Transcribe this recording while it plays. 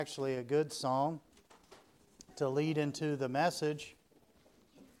Actually a good song to lead into the message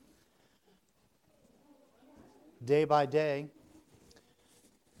day by day.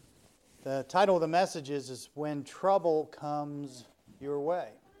 The title of the message is When Trouble Comes Your Way.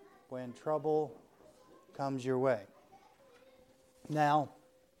 When trouble comes your way. Now,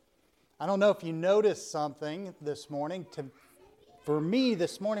 I don't know if you noticed something this morning. For me,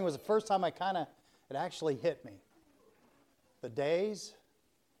 this morning was the first time it actually hit me. The days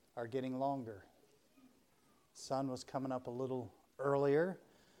are getting longer. Sun was coming up a little earlier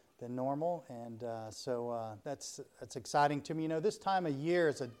than normal, and so that's exciting to me. You know, this time of year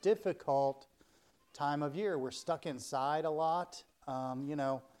is a difficult time of year. We're stuck inside a lot.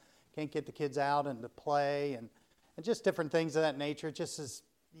 Can't get the kids out and to play, and just different things of that nature. Just as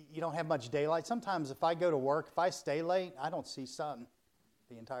you don't have much daylight. Sometimes if I go to work, if I stay late, I don't see sun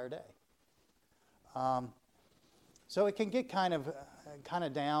the entire day. So it can get kind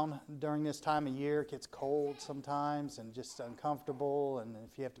of down during this time of year. It gets cold sometimes and just uncomfortable. And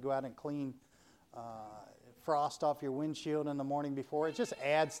if you have to go out and clean frost off your windshield in the morning before, it just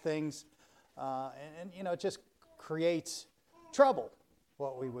adds things. It just creates trouble,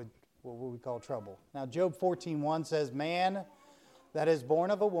 what we call trouble. Now, Job 14:1 says, "Man that is born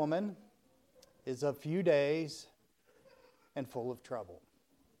of a woman is of few days and full of trouble."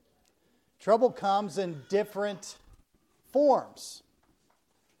 Trouble comes in different forms.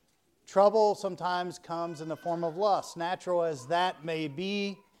 Trouble sometimes comes in the form of lust, natural as that may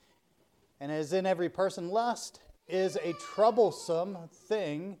be, and as in every person, lust is a troublesome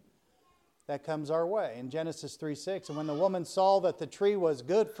thing that comes our way. In Genesis 3:6, "And when the woman saw that the tree was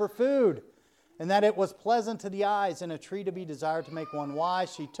good for food, and that it was pleasant to the eyes, and a tree to be desired to make one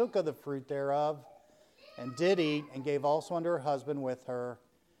wise, she took of the fruit thereof, and did eat, and gave also unto her husband with her,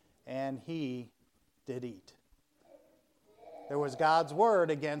 and he did eat." There was God's word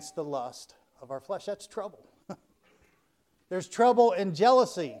against the lust of our flesh. That's trouble. There's trouble in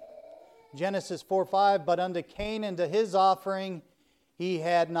jealousy. Genesis 4:5, "But unto Cain and to his offering he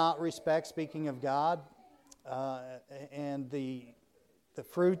had not respect," speaking of God, and the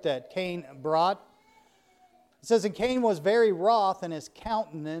fruit that Cain brought. It says, "And Cain was very wroth, and his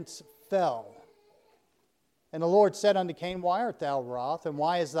countenance fell. And the Lord said unto Cain, Why art thou wroth, and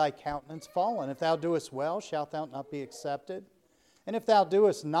why is thy countenance fallen? If thou doest well, shalt thou not be accepted? And if thou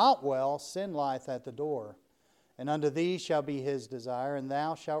doest not well, sin lieth at the door. And unto thee shall be his desire, and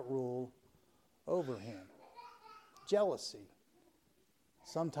thou shalt rule over him." Jealousy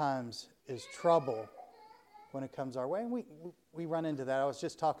sometimes is trouble when it comes our way. And we run into that. I was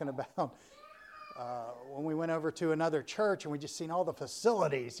just talking about when we went over to another church and we just seen all the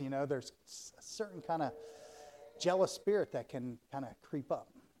facilities. You know, there's a certain kind of jealous spirit that can kind of creep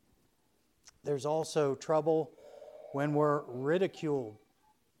up. There's also trouble when we're ridiculed.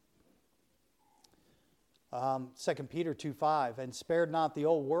 2 Peter 2:5, "And spared not the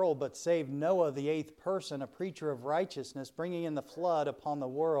old world, but saved Noah, the eighth person, a preacher of righteousness, bringing in the flood upon the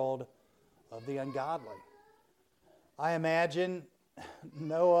world of the ungodly." I imagine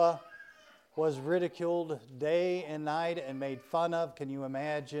Noah was ridiculed day and night and made fun of. Can you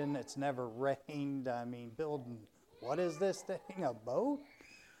imagine? It's never rained. I mean, building, what is this thing, a boat?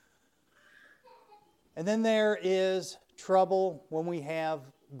 And then there is trouble when we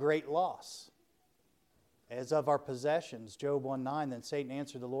have great loss, as of our possessions. Job 1:9, "Then Satan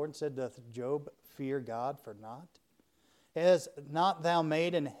answered the Lord and said, Doth Job fear God for naught? Has not thou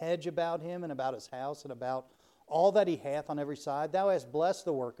made an hedge about him and about his house and about all that he hath on every side? Thou hast blessed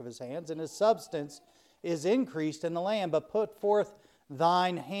the work of his hands, and his substance is increased in the land. But put forth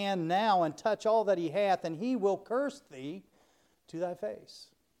thine hand now and touch all that he hath, and he will curse thee to thy face."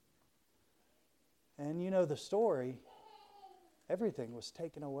 And you know the story. Everything was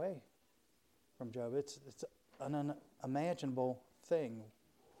taken away from Job. It's an unimaginable thing.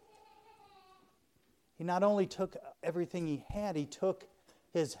 He not only took everything he had, he took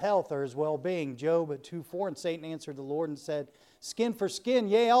his health or his well-being. Job 2:4, "And Satan answered the Lord and said, Skin for skin,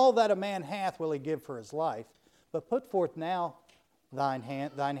 yea, all that a man hath will he give for his life. But put forth now thine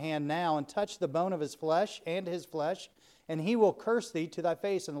hand now, and touch the bone of his flesh, and he will curse thee to thy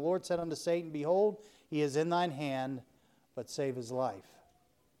face. And the Lord said unto Satan, Behold, he is in thine hand, but save his life."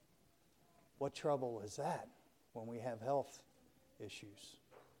 What trouble is that when we have health issues?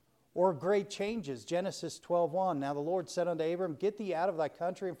 Or great changes. Genesis 12:1, "Now the Lord said unto Abram, Get thee out of thy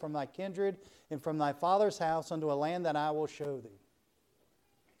country and from thy kindred and from thy father's house unto a land that I will show thee."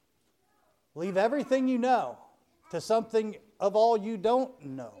 Leave everything you know to something of all you don't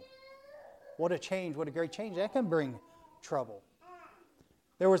know. What a change, what a great change. That can bring trouble.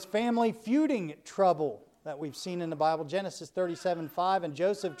 There was family feuding trouble that we've seen in the Bible, Genesis 37:5, and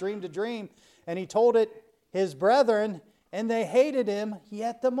Joseph dreamed a dream, and he told it his brethren, and they hated him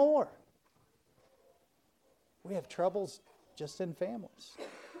yet the more. We have troubles just in families.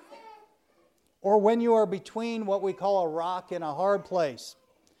 Or when you are between what we call a rock and a hard place.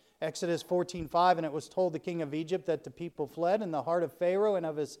 Exodus 14:5, and it was told the king of Egypt that the people fled, and the heart of Pharaoh and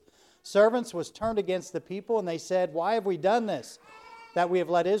of his servants was turned against the people, and they said, why have we done this? That we have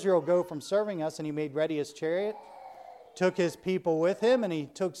let Israel go from serving us. And he made ready his chariot, took his people with him, and he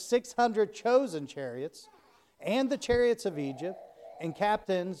took 600 chosen chariots, and the chariots of Egypt, and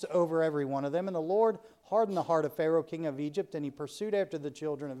captains over every one of them. And the Lord hardened the heart of Pharaoh, king of Egypt, and he pursued after the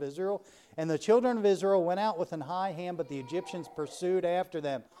children of Israel. And the children of Israel went out with an high hand, but the Egyptians pursued after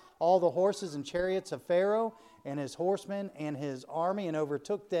them all the horses and chariots of Pharaoh and his horsemen and his army, and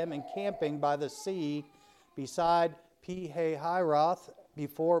overtook them encamping by the sea beside Pi-hahiroth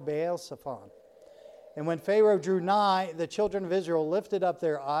before Baal-zephon. And when Pharaoh drew nigh, the children of Israel lifted up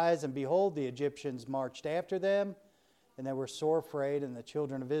their eyes, and behold, the Egyptians marched after them, and they were sore afraid, and the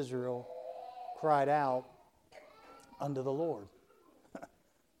children of Israel cried out unto the Lord.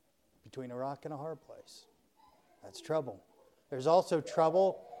 Between a rock and a hard place. That's trouble. There's also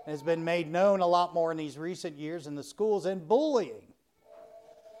trouble, and it's been made known a lot more in these recent years in the schools, and bullying.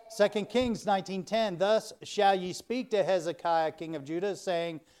 2 Kings 19:10, thus shall ye speak to Hezekiah, king of Judah,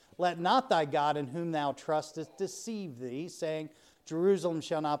 saying, let not thy God in whom thou trustest deceive thee, saying, Jerusalem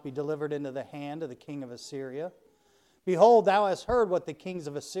shall not be delivered into the hand of the king of Assyria. Behold, thou hast heard what the kings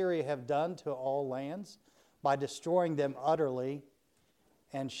of Assyria have done to all lands, by destroying them utterly,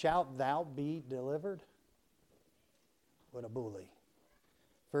 and shalt thou be delivered? What a bully.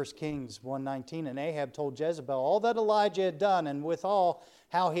 1 Kings 1:19, and Ahab told Jezebel all that Elijah had done, and withal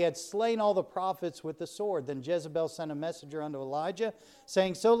how he had slain all the prophets with the sword. Then Jezebel sent a messenger unto Elijah,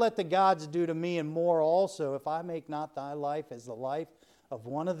 saying, so let the gods do to me and more also, if I make not thy life as the life of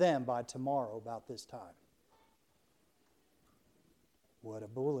one of them by tomorrow about this time. What a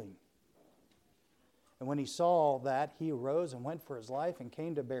bullying. And when he saw that, he arose and went for his life, and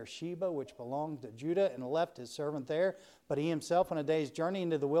came to Beersheba, which belonged to Judah, and left his servant there. But he himself on a day's journey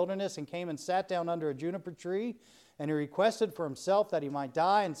into the wilderness, and came and sat down under a juniper tree. And he requested for himself that he might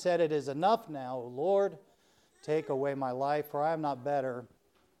die, and said, it is enough now, O Lord, take away my life, for I am not better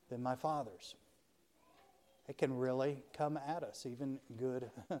than my fathers. It can really come at us, even good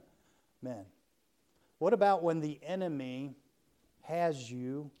men. What about when the enemy has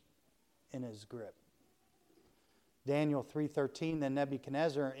you in his grip? Daniel 3:13, then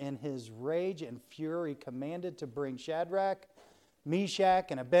Nebuchadnezzar in his rage and fury commanded to bring Shadrach, Meshach,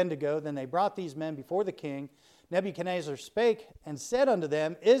 and Abednego. Then they brought these men before the king. Nebuchadnezzar spake and said unto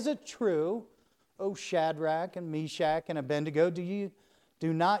them, is it true, O Shadrach and Meshach and Abednego, do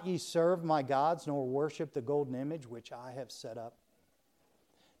not ye serve my gods, nor worship the golden image which I have set up?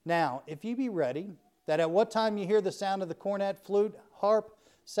 Now, if ye be ready, that at what time you hear the sound of the cornet, flute, harp,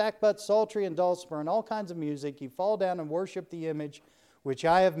 sackbut, psaltery, and dulcimer, and all kinds of music, ye fall down and worship the image which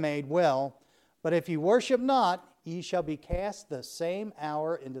I have made, well. But if ye worship not, ye shall be cast the same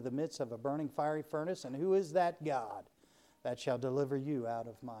hour into the midst of a burning fiery furnace. And who is that God that shall deliver you out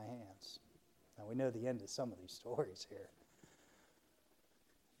of my hands? Now we know the end of some of these stories here.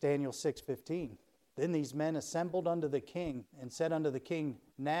 Daniel 6:15. Then these men assembled unto the king, and said unto the king,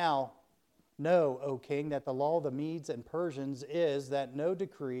 now know, O king, that the law of the Medes and Persians is that no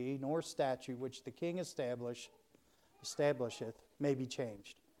decree nor statute which the king establisheth may be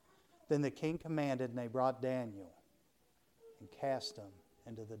changed. Then the king commanded, and they brought Daniel and cast him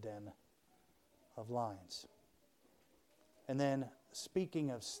into the den of lions. And then,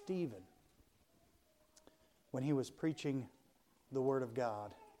 speaking of Stephen, when he was preaching the word of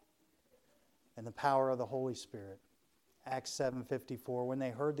God and the power of the Holy Spirit, Acts 7:54, when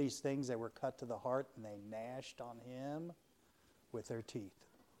they heard these things, they were cut to the heart, and they gnashed on him with their teeth.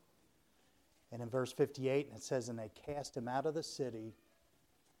 And in verse 58, it says, and they cast him out of the city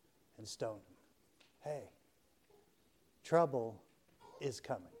and stoned him. Hey, trouble is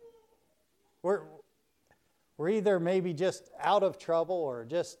coming. We're either maybe just out of trouble or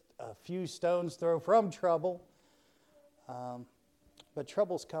just a few stones thrown from trouble. But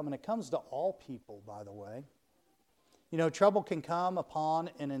trouble's coming. It comes to all people, by the way. You know, trouble can come upon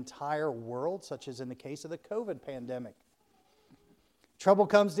an entire world, such as in the case of the COVID pandemic. Trouble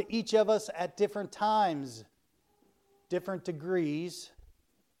comes to each of us at different times, different degrees,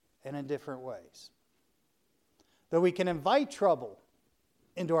 and in different ways. Though we can invite trouble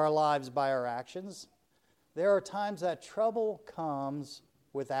into our lives by our actions, there are times that trouble comes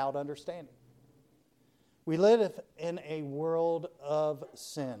without understanding. We live in a world of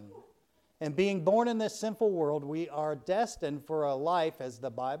sin. And being born in this sinful world, we are destined for a life, as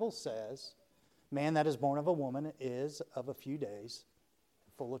the Bible says, man that is born of a woman is of a few days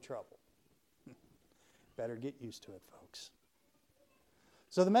full of trouble. Better get used to it, folks.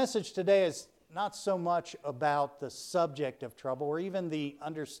 So the message today is not so much about the subject of trouble or even the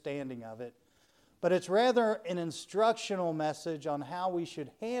understanding of it, but it's rather an instructional message on how we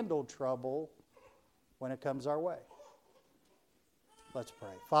should handle trouble when it comes our way. Let's pray.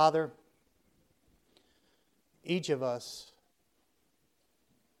 Father, each of us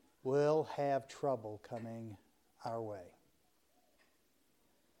will have trouble coming our way.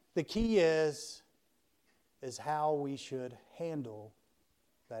 The key is how we should handle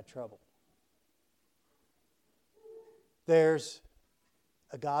that trouble. There's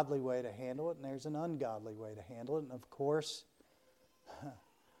a godly way to handle it, and there's an ungodly way to handle it. And of course,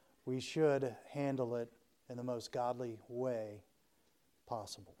 we should handle it in the most godly way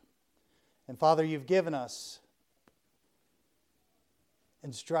possible. And Father, you've given us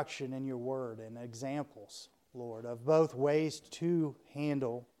instruction in your word and examples, Lord, of both ways to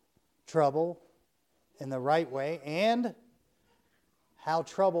handle trouble in the right way and how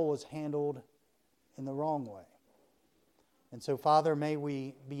trouble was handled in the wrong way. And so, Father, may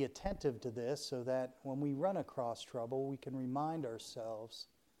we be attentive to this so that when we run across trouble, we can remind ourselves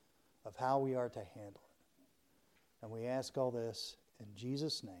of how we are to handle it. And we ask all this in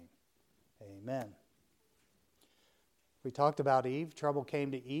Jesus' name. Amen. We talked about Eve. Trouble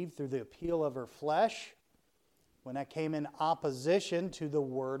came to Eve through the appeal of her flesh when that came in opposition to the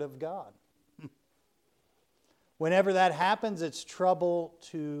Word of God. Whenever that happens, it's trouble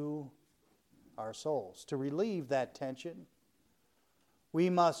to our souls. To relieve that tension, we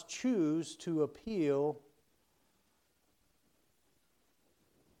must choose to appeal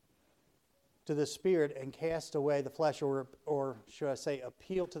to the Spirit and cast away the flesh, or should I say,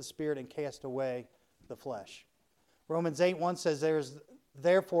 appeal to the Spirit and cast away the flesh. Romans 8:1 says, "There is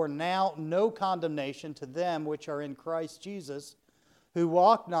therefore now no condemnation to them which are in Christ Jesus, who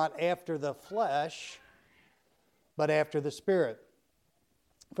walk not after the flesh, but after the Spirit.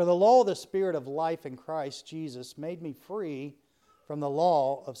 For the law of the Spirit of life in Christ Jesus made me free from the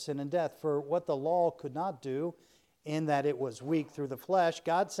law of sin and death. For what the law could not do, in that it was weak through the flesh,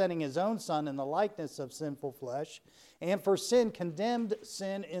 God sending His own Son in the likeness of sinful flesh, and for sin condemned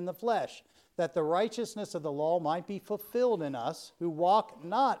sin in the flesh, that the righteousness of the law might be fulfilled in us, who walk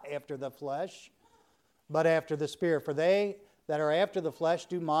not after the flesh, but after the Spirit. For they that are after the flesh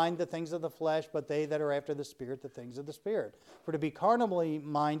do mind the things of the flesh, but they that are after the Spirit, the things of the Spirit. For to be carnally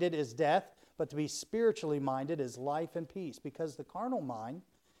minded is death, but to be spiritually minded is life and peace. Because the carnal mind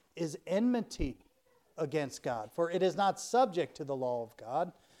is enmity against God. For it is not subject to the law of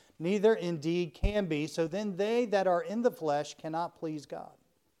God, neither indeed can be. So then they that are in the flesh cannot please God.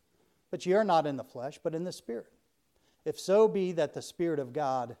 But ye are not in the flesh, but in the Spirit. If so be that the Spirit of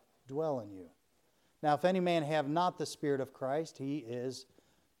God dwell in you. Now if any man have not the Spirit of Christ, he is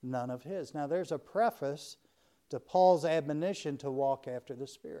none of his." Now there's a preface to Paul's admonition to walk after the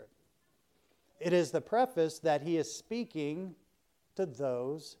Spirit. It is the preface that he is speaking to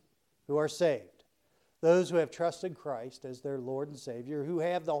those who are saved. Those who have trusted Christ as their Lord and Savior, who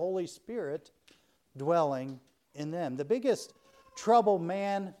have the Holy Spirit dwelling in them. The biggest trouble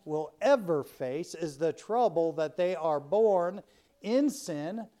man will ever face is the trouble that they are born in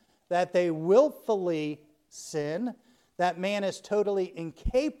sin, that they willfully sin, that man is totally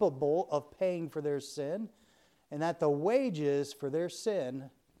incapable of paying for their sin, and that the wages for their sin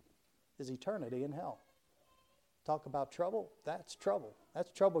is eternity in hell. Talk about trouble? That's trouble.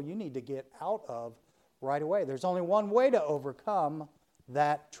 That's trouble you need to get out of right away. There's only one way to overcome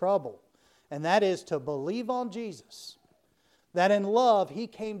that trouble, and that is to believe on Jesus. That in love, He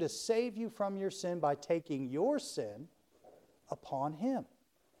came to save you from your sin by taking your sin upon Him,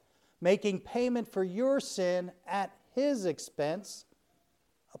 making payment for your sin at His expense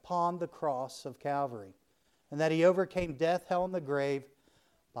upon the cross of Calvary, and that He overcame death, hell, and the grave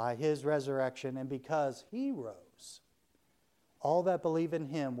by His resurrection, and because He rose, all that believe in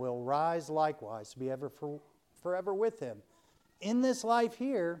Him will rise likewise to be forever with Him in this life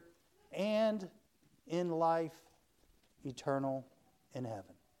here and in life eternal in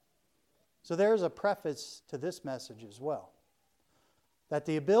heaven. So there's a preface to this message as well, that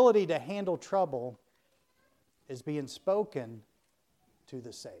the ability to handle trouble is being spoken to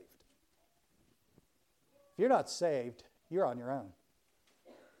the saved. If you're not saved, you're on your own.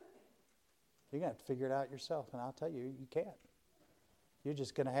 You're going to have to figure it out yourself, and I'll tell you, you can't. You're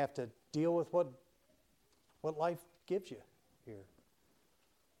just going to have to deal with what life gives you here.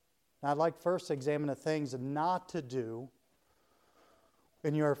 Now, I'd like first to examine the things not to do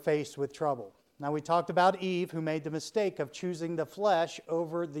when you are faced with trouble. Now, we talked about Eve, who made the mistake of choosing the flesh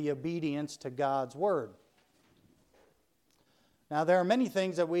over the obedience to God's word. Now, there are many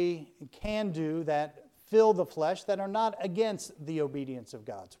things that we can do that fill the flesh that are not against the obedience of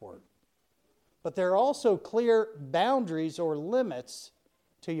God's word. But there are also clear boundaries or limits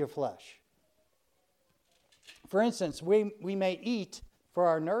to your flesh. For instance, we may eat for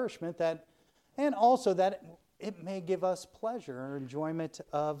our nourishment, and also that it may give us pleasure or enjoyment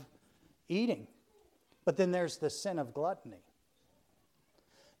of eating. But then there's the sin of gluttony.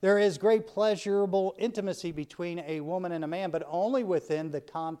 There is great pleasurable intimacy between a woman and a man, but only within the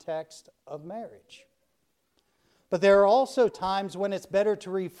context of marriage. But there are also times when it's better to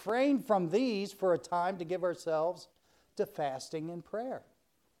refrain from these for a time to give ourselves to fasting and prayer.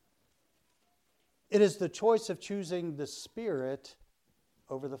 It is the choice of choosing the Spirit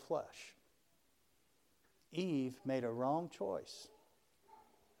over the flesh. Eve made a wrong choice.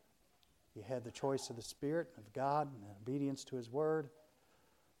 You had the choice of the Spirit, of God, and obedience to His Word,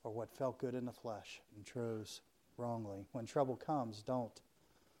 or what felt good in the flesh and chose wrongly. When trouble comes, don't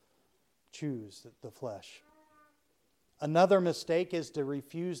choose the flesh. Another mistake is to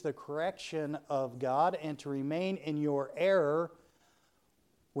refuse the correction of God and to remain in your error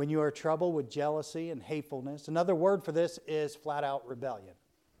when you are troubled with jealousy and hatefulness. Another word for this is flat-out rebellion.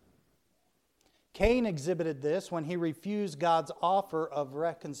 Cain exhibited this when he refused God's offer of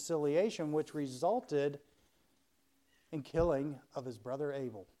reconciliation, which resulted in killing of his brother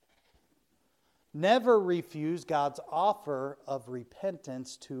Abel. Never refuse God's offer of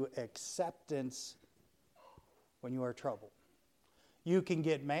repentance to acceptance when you are troubled. You can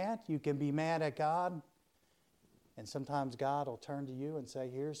get mad. You can be mad at God. And sometimes God will turn to you and say,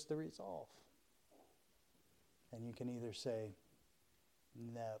 here's the resolve. And you can either say,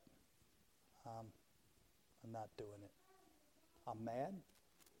 no, I'm not doing it. I'm mad.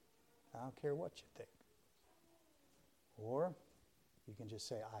 I don't care what you think. Or you can just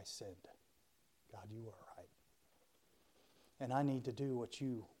say, I sinned. God, you are right. And I need to do what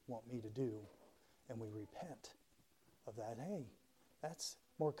you want me to do. And we repent of that. Hey, that's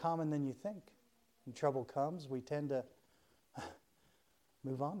more common than you think. When trouble comes, we tend to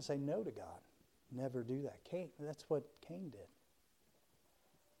move on and say no to God. Never do that. That's what Cain did.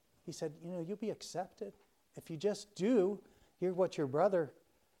 He said, you'll be accepted. If you just do, hear what your brother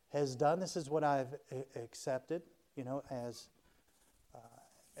has done. This is what I've accepted, as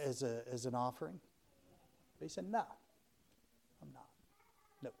an offering. But he said, no, I'm not.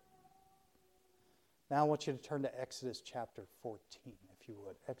 No. Now I want you to turn to Exodus chapter 14, if you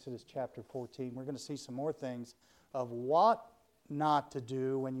would. Exodus chapter 14. We're going to see some more things of what not to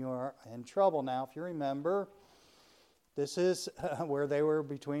do when you are in trouble. Now, if you remember, this is where they were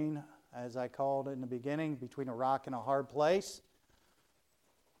between, as I called in the beginning, between a rock and a hard place.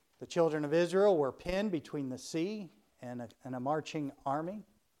 The children of Israel were pinned between the sea and a marching army.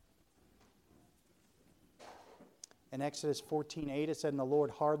 In Exodus 14:8, it said, "And the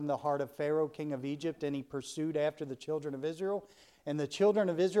Lord hardened the heart of Pharaoh, king of Egypt, and he pursued after the children of Israel. And the children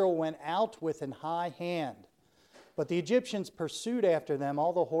of Israel went out with an high hand. But the Egyptians pursued after them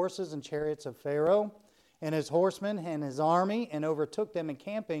all the horses and chariots of Pharaoh, and his horsemen and his army, and overtook them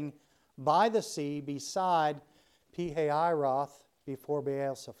encamping by the sea beside Pi-hahiroth before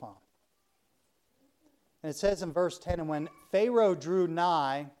Baal-zephon." And it says in verse 10, "And when Pharaoh drew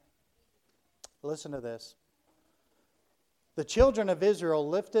nigh," listen to this, "the children of Israel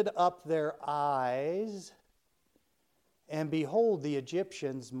lifted up their eyes, and behold, the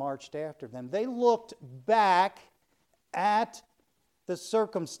Egyptians marched after them." They looked back at the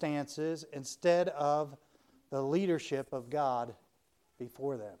circumstances instead of the leadership of God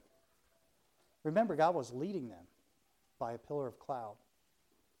before them. Remember, God was leading them by a pillar of cloud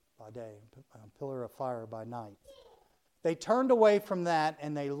by day, a pillar of fire by night. They turned away from that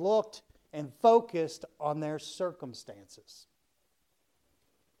and they looked and focused on their circumstances.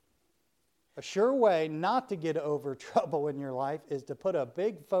 A sure way not to get over trouble in your life is to put a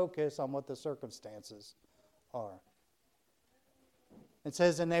big focus on what the circumstances are. It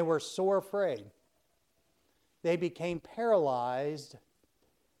says, "And they were sore afraid. They became paralyzed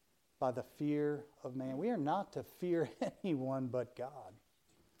by the fear of man." We are not to fear anyone but God.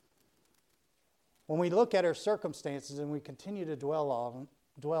 When we look at our circumstances and we continue to dwell on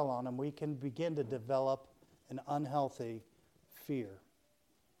them, we can begin to develop an unhealthy fear.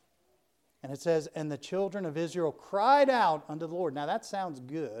 And it says, "And the children of Israel cried out unto the Lord." Now that sounds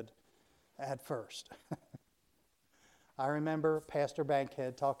good at first. I remember Pastor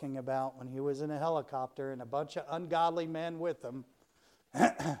Bankhead talking about when he was in a helicopter and a bunch of ungodly men with him,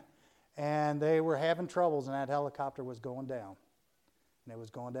 and they were having troubles and that helicopter was going down. And it was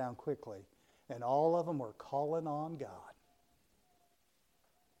going down quickly. And all of them were calling on God.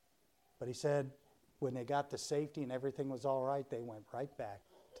 But he said, when they got to safety and everything was all right, they went right back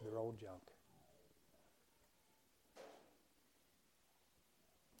to their old junk.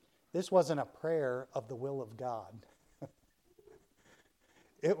 This wasn't a prayer of the will of God.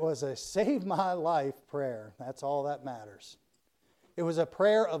 It was a save my life prayer. That's all that matters. It was a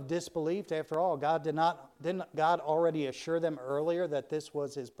prayer of disbelief. After all, didn't God already assure them earlier that this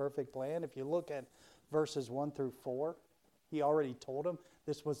was his perfect plan? If you look at verses 1 through 4, he already told them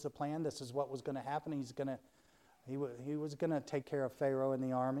this was the plan. This is what was going to happen. He was going to take care of Pharaoh and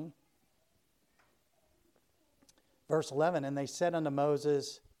the army. Verse 11, and they said unto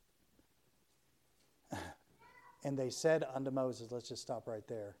Moses, let's just stop right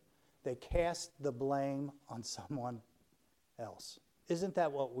there. They cast the blame on someone else. Isn't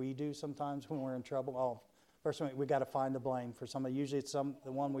that what we do sometimes when we're in trouble? Oh, first we got to find the blame for somebody. Usually it's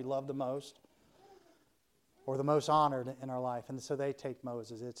the one we love the most or the most honored in our life. And so they take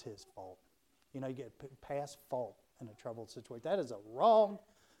Moses. It's his fault. You get past fault in a troubled situation. That is a wrong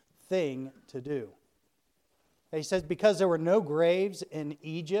thing to do. He says, because there were no graves in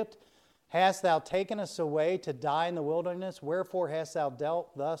Egypt, hast thou taken us away to die in the wilderness? Wherefore hast thou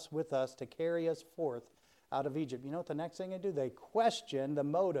dealt thus with us to carry us forth out of Egypt? You know what the next thing they do? They question the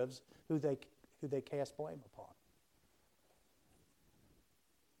motives who they cast blame upon.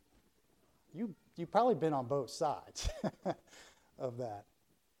 You've probably been on both sides of that.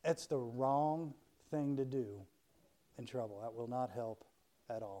 It's the wrong thing to do in trouble. That will not help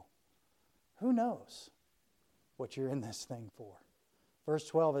at all. Who knows what you're in this thing for? Verse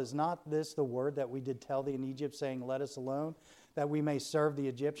 12, is not this the word that we did tell thee in Egypt, saying, let us alone, that we may serve the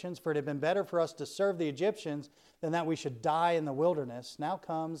Egyptians? For it had been better for us to serve the Egyptians than that we should die in the wilderness. Now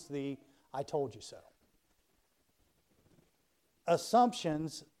comes the I told you so.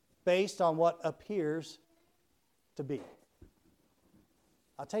 Assumptions based on what appears to be.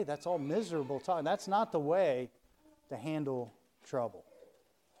 I'll tell you, that's all miserable talk. That's not the way to handle trouble.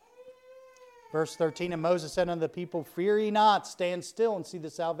 Verse 13, and Moses said unto the people, fear ye not, stand still and see the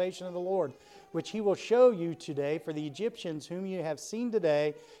salvation of the Lord, which he will show you today. For the Egyptians whom you have seen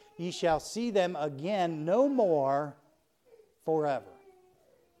today, ye shall see them again no more forever.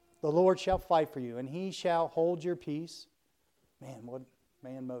 The Lord shall fight for you, and he shall hold your peace. Man, what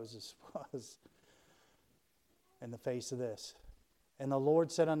man Moses was in the face of this. And the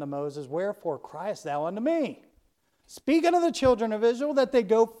Lord said unto Moses, wherefore criest thou unto me? Speak unto the children of Israel that they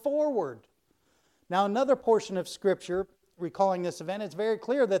go forward. Now, another portion of Scripture recalling this event, it's very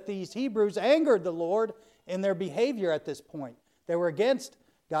clear that these Hebrews angered the Lord in their behavior at this point. They were against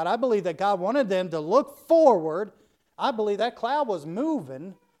God. I believe that God wanted them to look forward. I believe that cloud was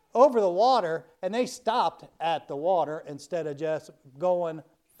moving over the water, and they stopped at the water instead of just going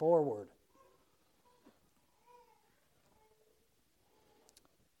forward.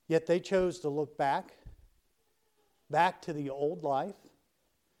 Yet they chose to look back to the old life,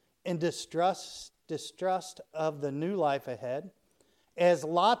 in distrust of the new life ahead, as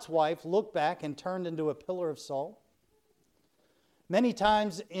Lot's wife looked back and turned into a pillar of salt. Many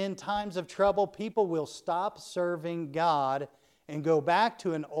times in times of trouble, people will stop serving God and go back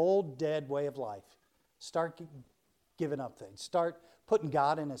to an old, dead way of life. Start giving up things. Start putting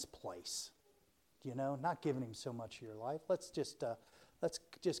God in his place. Not giving him so much of your life. Let's just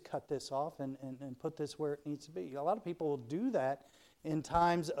cut this off and put this where it needs to be. A lot of people will do that in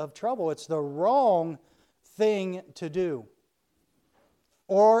times of trouble. It's the wrong thing to do.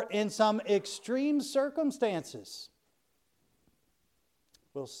 Or in some extreme circumstances,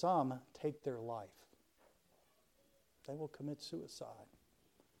 will some take their life. They will commit suicide,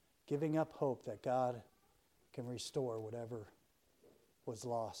 giving up hope that God can restore whatever was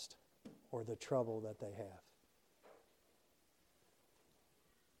lost or the trouble that they have.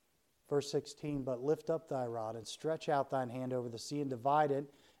 Verse 16, but lift up thy rod and stretch out thine hand over the sea and divide it,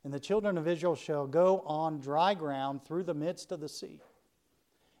 and the children of Israel shall go on dry ground through the midst of the sea.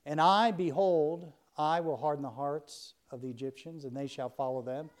 And I, behold, I will harden the hearts of the Egyptians, and they shall follow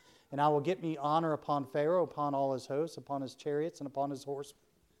them. And I will get me honor upon Pharaoh, upon all his hosts, upon his chariots, and upon his horsemen.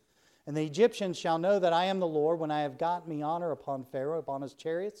 And the Egyptians shall know that I am the Lord when I have got me honor upon Pharaoh, upon his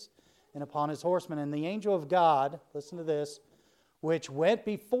chariots, and upon his horsemen. And the angel of God, listen to this, which went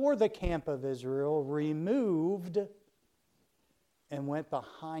before the camp of Israel, removed and went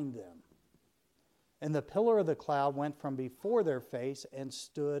behind them. And the pillar of the cloud went from before their face and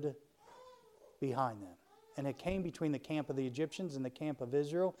stood behind them. And it came between the camp of the Egyptians and the camp of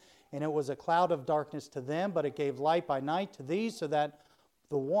Israel. And it was a cloud of darkness to them, but it gave light by night to these, so that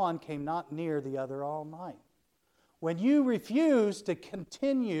the one came not near the other all night. When you refuse to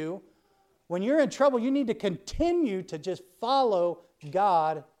continue, when you're in trouble, you need to continue to just follow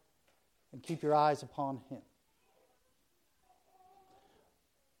God and keep your eyes upon Him.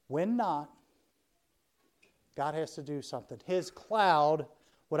 When not, God has to do something. His cloud,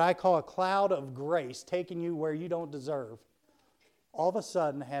 what I call a cloud of grace, taking you where you don't deserve, all of a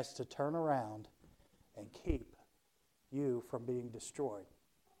sudden has to turn around and keep you from being destroyed.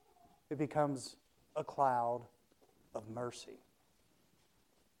 It becomes a cloud of mercy.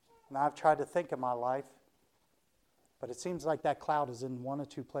 And I've tried to think in my life, but it seems like that cloud is in one or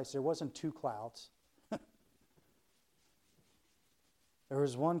two places. There wasn't two clouds. There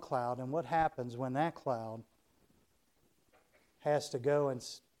was one cloud, and what happens when that cloud has to go and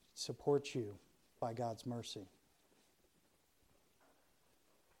support you by God's mercy?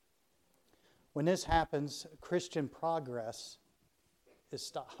 When this happens, Christian progress is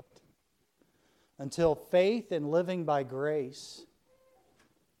stopped until faith in living by grace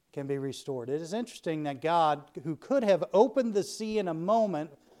can be restored. It is interesting that God, who could have opened the sea in a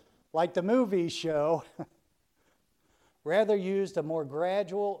moment, like the movie show, rather used a more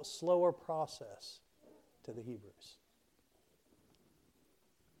gradual, slower process to the Hebrews.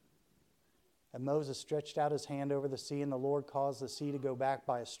 And Moses stretched out his hand over the sea, and the Lord caused the sea to go back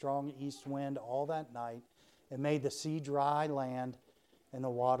by a strong east wind all that night, and made the sea dry land, and the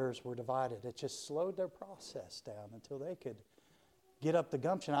waters were divided. It just slowed their process down until they could get up the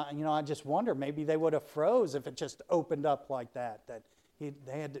gumption. I just wonder, maybe they would have froze if it just opened up like that. They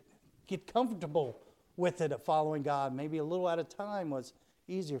had to get comfortable with it of following God. Maybe a little at a time was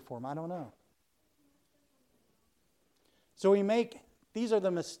easier for them. I don't know. So these are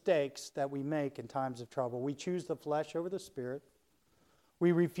the mistakes that we make in times of trouble. We choose the flesh over the Spirit.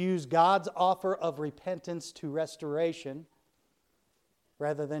 We refuse God's offer of repentance to restoration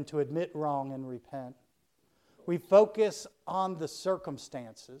rather than to admit wrong and repent. We focus on the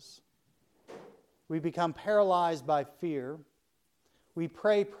circumstances. We become paralyzed by fear. We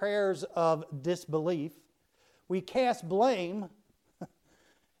pray prayers of disbelief. We cast blame,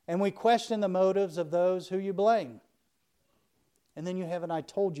 and we question the motives of those who you blame. And then you have an I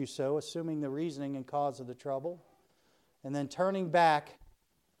told you so, assuming the reasoning and cause of the trouble, and then turning back,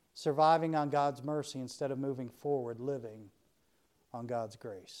 surviving on God's mercy instead of moving forward, living on God's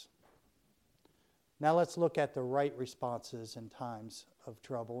grace. Now let's look at the right responses in times of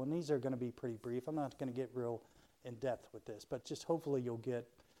trouble. And these are going to be pretty brief. I'm not going to get real in depth with this, but just hopefully you'll get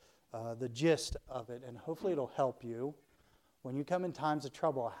the gist of it, and hopefully it'll help you when you come in times of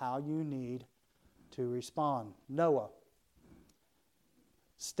trouble, how you need to respond. Noah,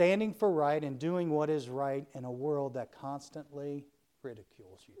 standing for right and doing what is right in a world that constantly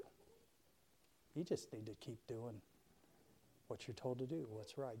ridicules you. You just need to keep doing what you're told to do,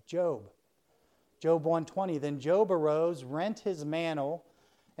 what's right. Job 1:20, then Job arose, rent his mantle,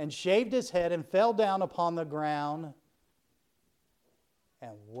 and shaved his head, and fell down upon the ground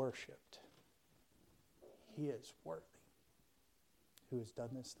and worshipped. He is worthy. Who has done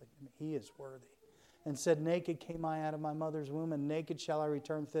this thing to me? He is worthy. And said, naked came I out of my mother's womb, and naked shall I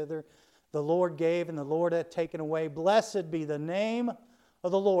return thither. The Lord gave, and the Lord hath taken away. Blessed be the name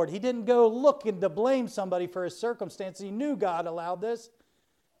of the Lord. He didn't go looking to blame somebody for his circumstances. He knew God allowed this,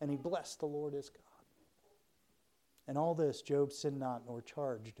 and he blessed the Lord his God. And all this, Job sinned not, nor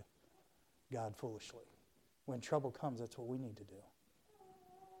charged God foolishly. When trouble comes, that's what we need to do.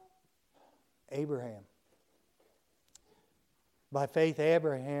 Abraham. By faith,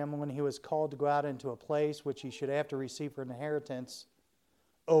 Abraham, when he was called to go out into a place which he should after receive for an inheritance,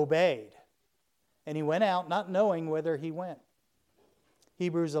 obeyed. And he went out not knowing whither he went.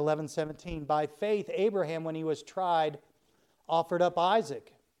 Hebrews 11:17. By faith, Abraham, when he was tried, offered up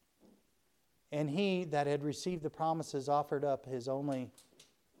Isaac. And he that had received the promises offered up his only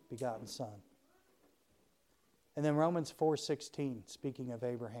begotten son. And then Romans 4:16, speaking of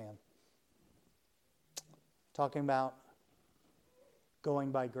Abraham, talking about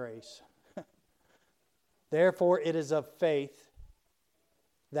going by grace. Therefore it is of faith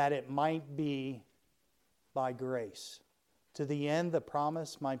that it might be by grace, to the end the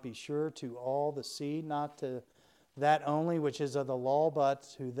promise might be sure to all the seed, not to that only which is of the law, but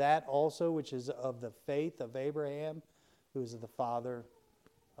to that also which is of the faith of Abraham, who is the father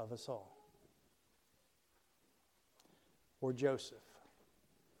of us all. Or Joseph.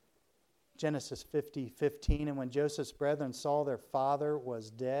 Genesis 50:15, and when Joseph's brethren saw their father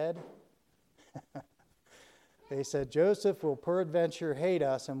was dead, they said, Joseph will peradventure hate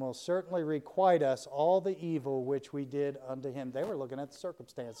us and will certainly requite us all the evil which we did unto him. They were looking at the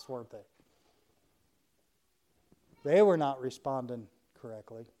circumstances, weren't they? They were not responding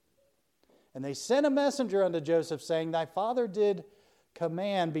correctly. And they sent a messenger unto Joseph, saying, Thy father did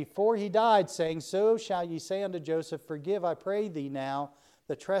command before he died, saying, So shall ye say unto Joseph, Forgive, I pray thee now,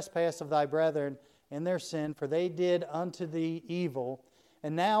 the trespass of thy brethren and their sin, for they did unto thee evil.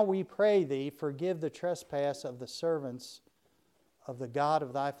 And now we pray thee, forgive the trespass of the servants of the God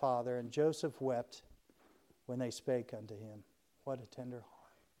of thy father. And Joseph wept when they spake unto him. What a tender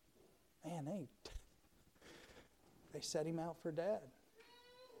heart. Man, they set him out for dead.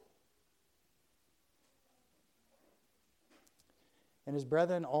 And his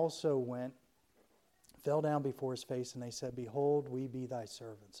brethren also went, fell down before his face, and they said, Behold, we be thy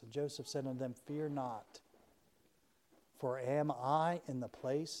servants. And Joseph said unto them, Fear not, for am I in the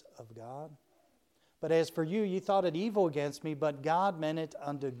place of God? But as for you, ye thought it evil against me, but God meant it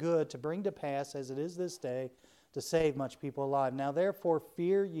unto good, to bring to pass, as it is this day, to save much people alive. Now therefore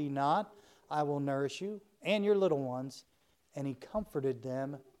fear ye not, I will nourish you, and your little ones. And he comforted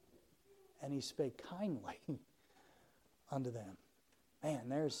them, and he spake kindly unto them. Man,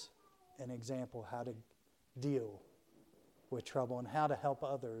 there's an example how to deal with trouble and how to help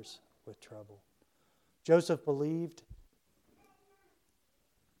others with trouble. Joseph believed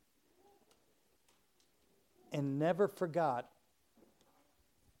and never forgot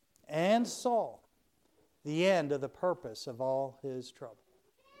and saw the end of the purpose of all his trouble.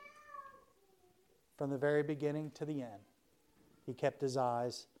 From the very beginning to the end, he kept his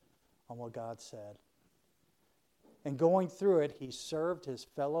eyes on what God said. And going through it, he served his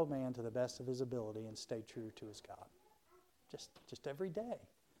fellow man to the best of his ability and stayed true to his God. Just every day.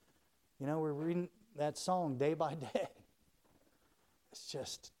 You know, we're reading that song day by day. It's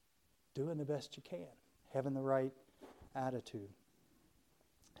just doing the best you can, having the right attitude.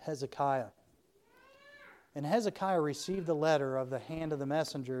 Hezekiah. And Hezekiah received the letter of the hand of the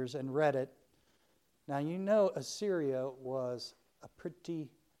messengers and read it. Now you know Assyria was a pretty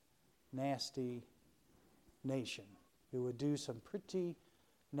nasty nation who would do some pretty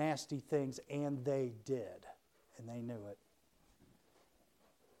nasty things, and they did, and they knew it.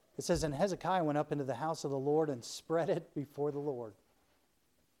 It says, And Hezekiah went up into the house of the Lord and spread it before the Lord.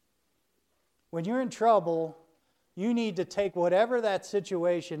 When you're in trouble, you need to take whatever that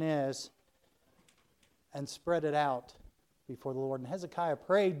situation is and spread it out before the Lord. And Hezekiah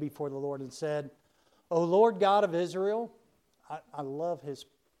prayed before the Lord and said, O Lord God of Israel, I love his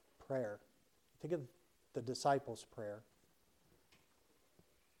prayer. Think of the disciples' prayer.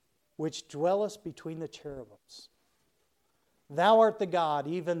 Which dwellest between the cherubims. Thou art the God,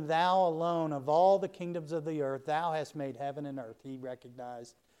 even thou alone of all the kingdoms of the earth. Thou hast made heaven and earth. He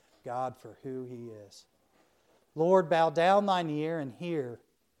recognized God for who he is. Lord, bow down thine ear and hear.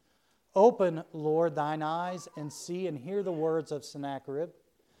 Open, Lord, thine eyes and see and hear the words of Sennacherib,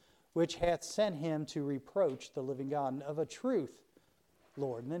 which hath sent him to reproach the living God. Of a truth,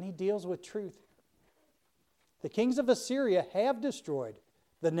 Lord. And then he deals with truth. The kings of Assyria have destroyed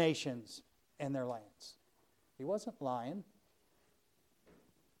the nations and their lands. He wasn't lying.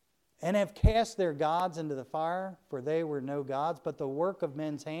 And have cast their gods into the fire, for they were no gods, but the work of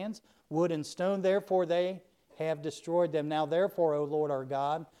men's hands, wood and stone. Therefore they have destroyed them. Now therefore, O Lord our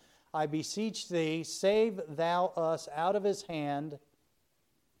God, I beseech thee, save thou us out of his hand.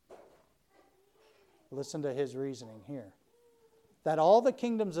 Listen to his reasoning here. That all the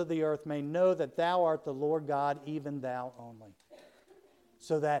kingdoms of the earth may know that thou art the Lord God, even thou only.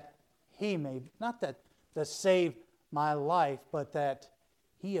 So that he may, not that to save my life, but that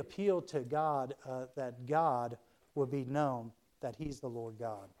he appealed to God, that God would be known, that he's the Lord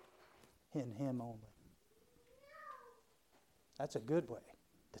God, in him only. That's a good way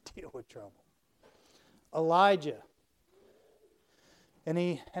to deal with trouble. Elijah.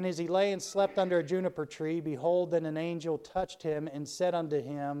 And as he lay and slept under a juniper tree, behold, then an angel touched him and said unto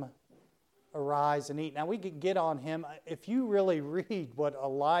him, Arise and eat. Now we could get on him. If you really read what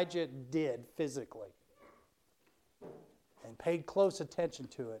Elijah did physically and paid close attention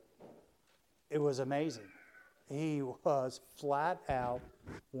to it, it was amazing. He was flat out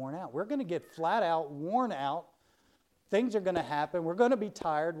worn out. We're going to get flat out worn out. Things are going to happen. We're going to be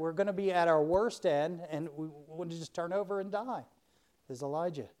tired. We're going to be at our worst end, and we want to just turn over and die. As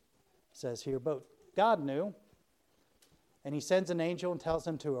Elijah says here, but God knew. And he sends an angel and tells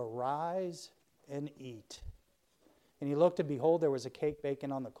him to arise and eat. And he looked, and behold, there was a cake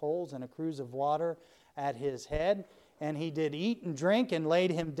baking on the coals and a cruse of water at his head. And he did eat and drink and laid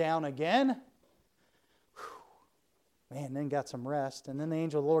him down again. Man, then got some rest. And then the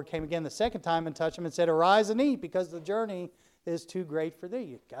angel of the Lord came again the second time and touched him and said, Arise and eat, because the journey is too great for thee.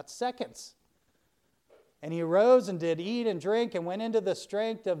 You've got seconds. And he arose and did eat and drink and went into the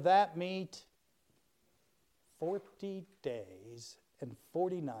strength of that meat 40 days and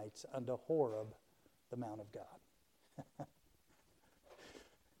 40 nights unto Horeb, the Mount of God.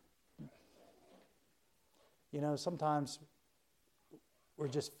 You know, sometimes we're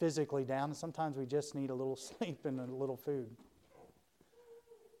just physically down, and sometimes we just need a little sleep and a little food.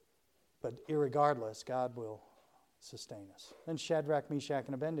 But irregardless, God will sustain us. Then Shadrach, Meshach,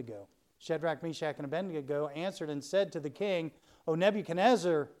 and Abednego. Shadrach, Meshach, and Abednego answered and said to the king, O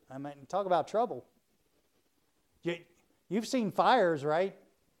Nebuchadnezzar, I mean, talk about trouble. You've seen fires, right?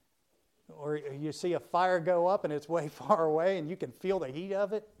 Or you see a fire go up and it's way far away and you can feel the heat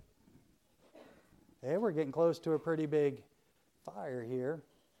of it. Hey, we're getting close to a pretty big fire here.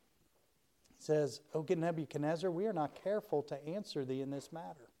 It says, O Nebuchadnezzar, we are not careful to answer thee in this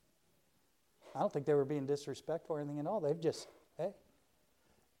matter. I don't think they were being disrespectful or anything at all. They've just, hey,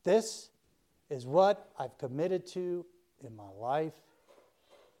 this is what I've committed to in my life.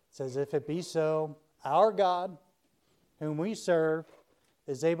 It says, if it be so, our God, whom we serve,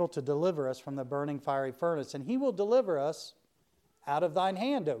 is able to deliver us from the burning fiery furnace, and he will deliver us out of thine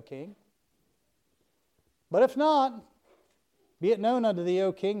hand, O king. But if not, be it known unto thee,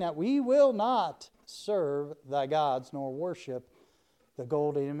 O king, that we will not serve thy gods, nor worship the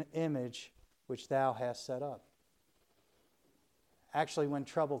golden image which thou hast set up. Actually, when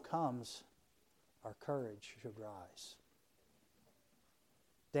trouble comes, our courage should rise.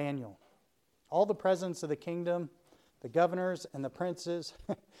 Daniel. All the presidents of the kingdom, the governors and the princes,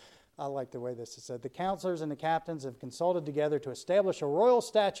 I like the way this is said, the counselors and the captains have consulted together to establish a royal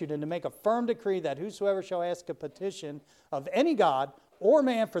statute and to make a firm decree that whosoever shall ask a petition of any god or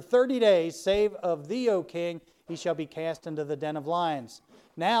man for 30 days, save of thee, O king, he shall be cast into the den of lions.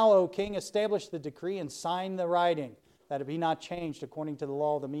 Now, O king, establish the decree and sign the writing, that it be not changed according to the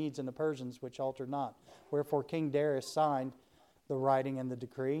law of the Medes and the Persians, which altered not. Wherefore King Darius signed the writing and the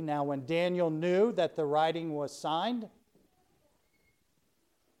decree. Now when Daniel knew that the writing was signed,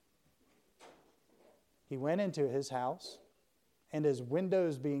 he went into his house, and his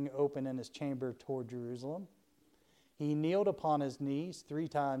windows being open in his chamber toward Jerusalem, he kneeled upon his knees 3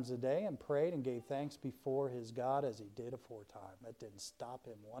 times a day and prayed and gave thanks before his God as he did aforetime. That didn't stop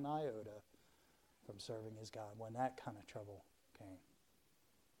him one iota from serving his God when that kind of trouble came.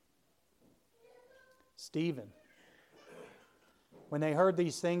 Stephen. When they heard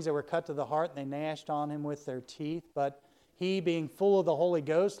these things, they were cut to the heart, and they gnashed on him with their teeth. But he, being full of the Holy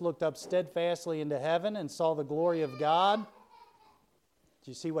Ghost, looked up steadfastly into heaven and saw the glory of God.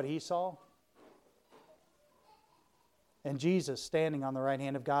 Did you see what he saw? And Jesus standing on the right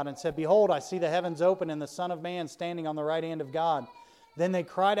hand of God, and said, Behold, I see the heavens open and the Son of Man standing on the right hand of God. Then they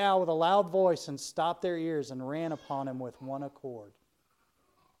cried out with a loud voice and stopped their ears and ran upon him with one accord.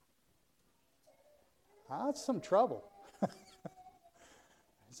 That's some trouble.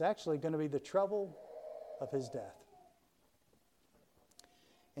 It's actually going to be the trouble of his death.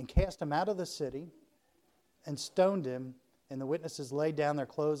 And cast him out of the city and stoned him, and the witnesses laid down their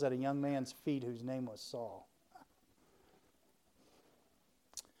clothes at a young man's feet whose name was Saul.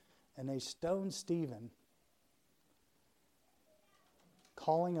 And they stoned Stephen,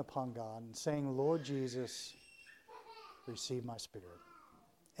 calling upon God and saying, Lord Jesus, receive my spirit.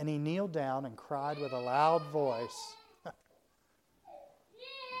 And he kneeled down and cried with a loud voice,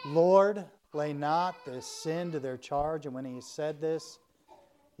 Lord, lay not this sin to their charge. And when he said this,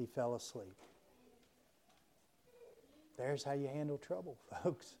 he fell asleep. There's how you handle trouble,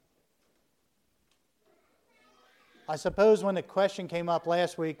 folks. I suppose when the question came up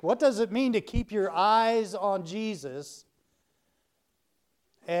last week, what does it mean to keep your eyes on Jesus,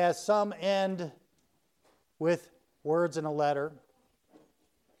 as some end with words in a letter?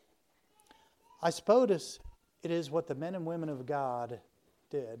 I suppose it is what the men and women of God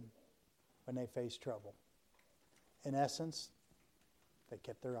did when they faced trouble. In essence, they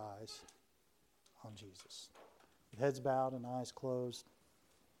kept their eyes on Jesus. With heads bowed and eyes closed.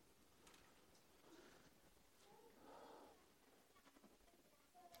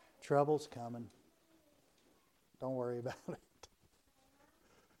 Trouble's coming. Don't worry about it.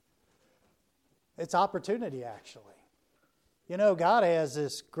 It's opportunity, actually. You know, God has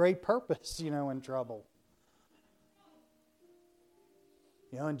this great purpose, in trouble.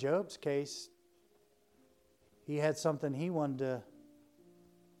 In Job's case, he had something he wanted to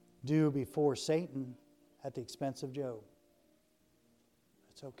do before Satan at the expense of Job.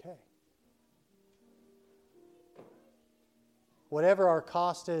 It's okay. Whatever our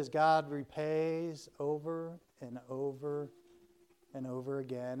cost is, God repays over and over and over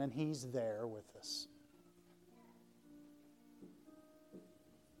again, and he's there with us.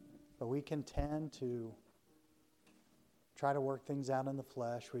 But we can tend to try to work things out in the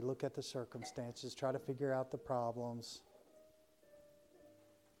flesh. We look at the circumstances, try to figure out the problems.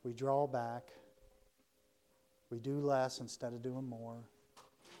 We draw back. We do less instead of doing more.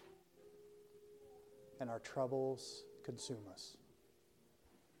 And our troubles consume us.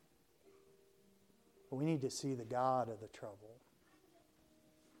 But we need to see the God of the trouble.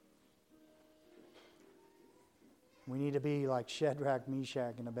 We need to be like Shadrach,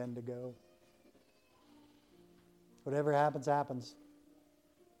 Meshach, and Abednego. Whatever happens, happens.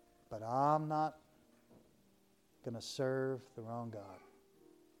 But I'm not going to serve the wrong God.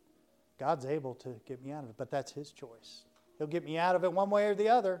 God's able to get me out of it, but that's His choice. He'll get me out of it one way or the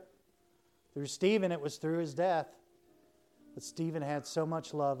other. Through Stephen, it was through his death. But Stephen had so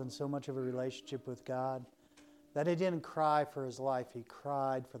much love and so much of a relationship with God that he didn't cry for his life. He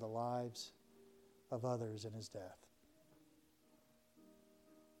cried for the lives of others in his death.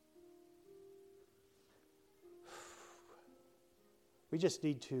 We just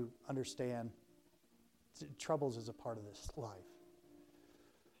need to understand troubles is a part of this life.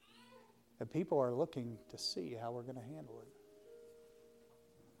 And people are looking to see how we're going to handle it.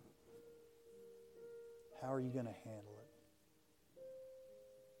 How are you going to handle it?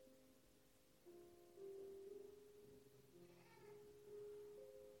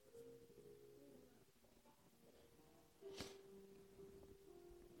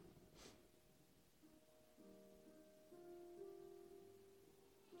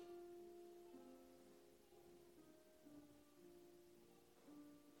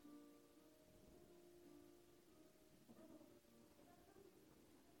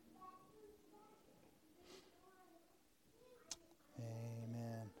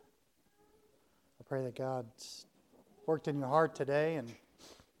 Amen. I pray that God's worked in your heart today and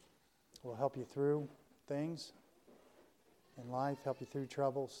will help you through things in life, help you through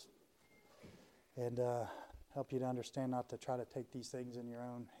troubles, and help you to understand not to try to take these things in your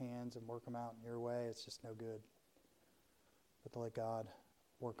own hands and work them out in your way. It's just no good. But to let God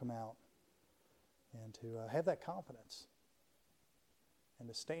work them out and to have that confidence and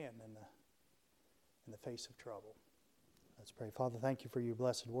to stand in the face of trouble. Let's pray. Father, thank you for your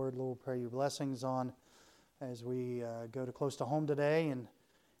blessed word. Lord, we pray your blessings on as we go to close to home today and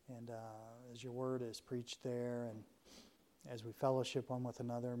as your word is preached there and as we fellowship one with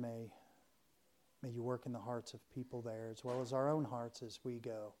another, may you work in the hearts of people there as well as our own hearts as we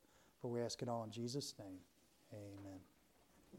go. For we ask it all in Jesus' name. Amen.